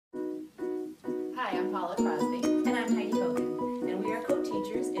And I'm Heidi Hogan, and we are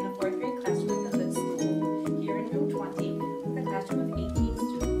co-teachers in a 4th grade classroom at the Hood School here in room 20 with a classroom of 18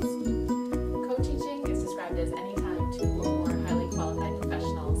 students. Co-teaching is described as any time two or more highly qualified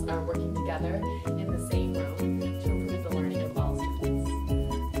professionals are working together in the same room to improve the learning of all students.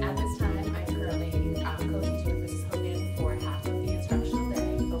 At this time, I'm currently co-teaching with Mrs. Hogan for half of the instructional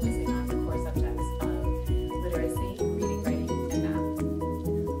day, focusing on the core subjects of literacy, reading, writing, and math.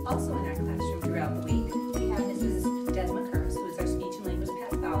 Also in our classroom throughout the week, we have Mrs. who is our speech and language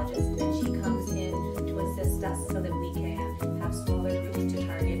pathologist, and she comes in to assist us so that we can have smaller groups to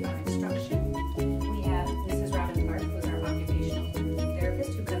target our instruction. We have Mrs. Robin Clark, who is our occupational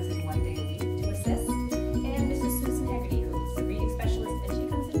therapist, who comes in 1 day a week to assist, and Mrs. Susan Haggerty, who is the reading specialist, and she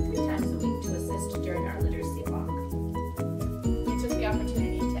comes in 3 times a week to assist during our literacy block. We took the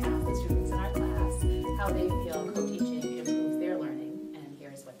opportunity to ask the students in our class how they feel co-teaching improves their learning, and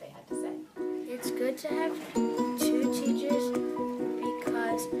here's what they had to say. It's good to have 2 teachers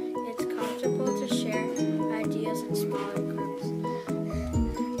because it's comfortable to share ideas in smaller groups.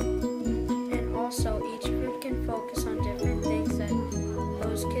 And also, each group can focus on different things that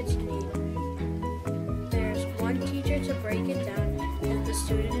those kids need. There's one teacher to break it down if the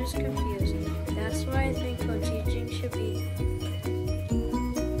student is confused. That's why I think co-teaching should be.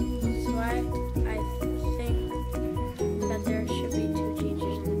 That's why I think that there should be 2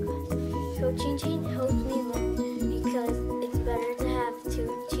 teachers in the class. Co-teaching helps me learn because it's better to have 2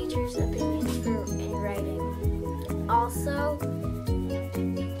 teachers' opinions in writing. Also,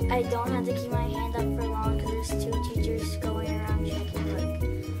 I don't have to keep my hand up for long because there's 2 teachers going around checking work.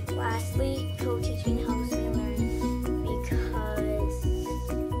 Lastly, co-teaching helps me learn because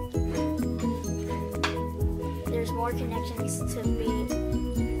there's more connections to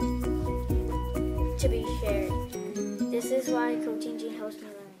be shared. This is why co-teaching helps me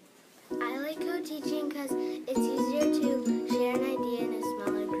learn. I like co-teaching because it's easier to share an idea in a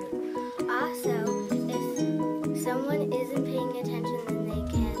smaller group. Also, if someone isn't paying attention,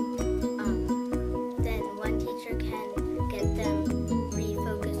 then one teacher can get them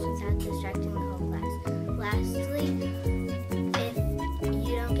refocused without distracting the whole class. Lastly, if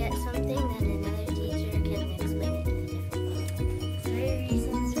you don't get something, then another teacher can explain it in a different way. 3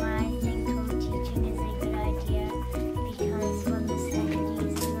 reasons why I think co-teaching is a good idea, because when the secretary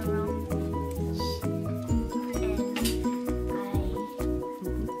is in the room,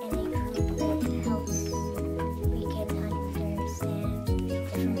 in a group it helps, we can understand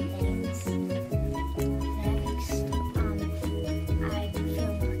different things. Next, I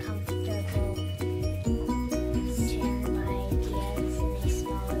feel more comfortable sharing my ideas in a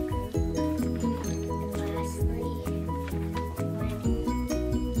smaller group. And lastly,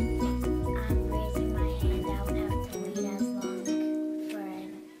 when I'm raising my hand, I won't have to wait as long for it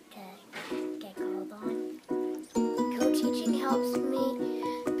to get called on. Co-teaching helps me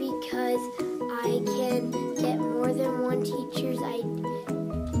because I can get more than one teacher's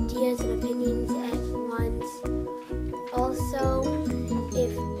ideas and opinions at once. Also,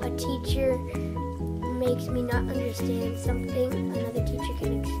 if a teacher makes me not understand something, another teacher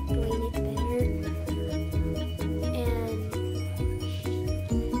can explain it better. And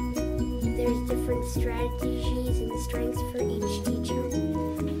there's different strategies and strengths for each teacher.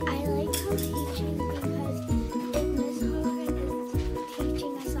 I like co-teaching because if Miss Hogan is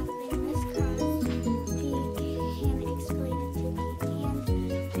teaching us something, Miss Crosby can explain it to me.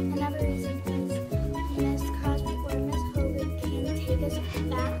 And another reason is Miss Crosby or Miss Hogan can take us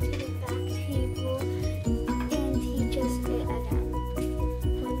back to the back table and teach us it again.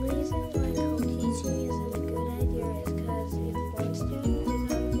 One reason why co-teaching is a good idea is because if one student is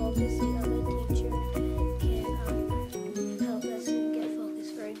unfocused, the other teacher can help us get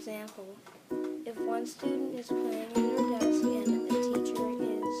focused. For example, if one student is playing in their desk and the teacher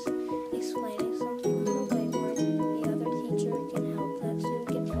is explaining something on the whiteboard, the other teacher can help that student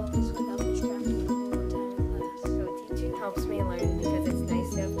get focused without distracting the whole entire class. So teaching helps me learn because it's nice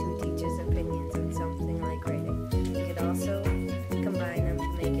to have 2 teachers' opinions on something like writing. You could also combine them to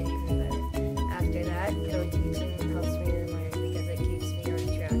make it even better. After that, co-teaching helps me to learn because it keeps me on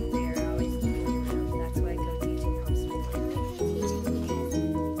track. They are always looking around. That's why co-teaching helps me learn. Teaching because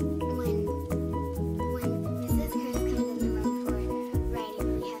when Mrs. Chris comes in the room for writing,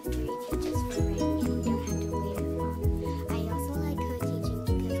 we have 3 teachers for writing and we don't have to wait as long. I also like co-teaching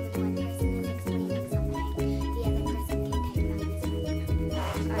because when one person is explaining something, the other person can type on his phone.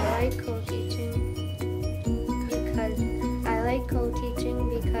 I like co-teaching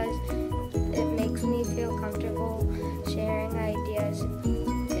because it makes me feel comfortable sharing ideas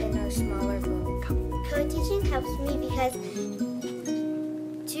in a smaller group. Co-teaching helps me because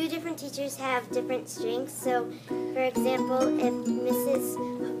 2 different teachers have different strengths. So, for example, if Mrs.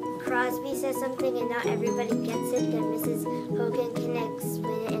 Crosby says something and not everybody gets it, then Mrs. Hogan can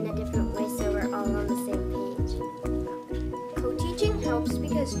explain it in a different way so we're all on the same page. Co-teaching helps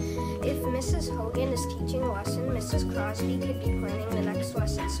because if Mrs. Hogan is teaching a lesson, Mrs. Crosby could be planning the next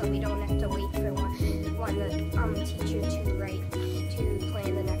lesson, so we don't have to wait for one teacher to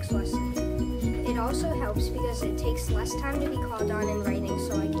plan the next lesson. It also helps because it takes less time to be called on in writing,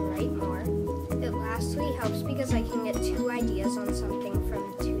 so I can write more. It lastly helps because I can get 2 ideas on something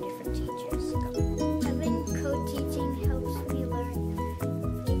from 2 different teachers. Having co-teaching helps me learn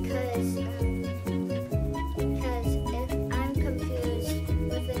because if I'm confused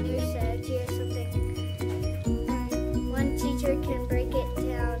with a new strategy or something, one teacher can break it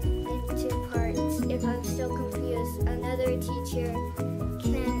down into parts. If I'm still confused, another teacher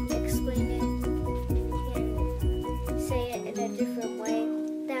can explain it and say it in a different way.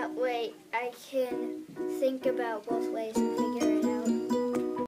 That way I can think about both ways.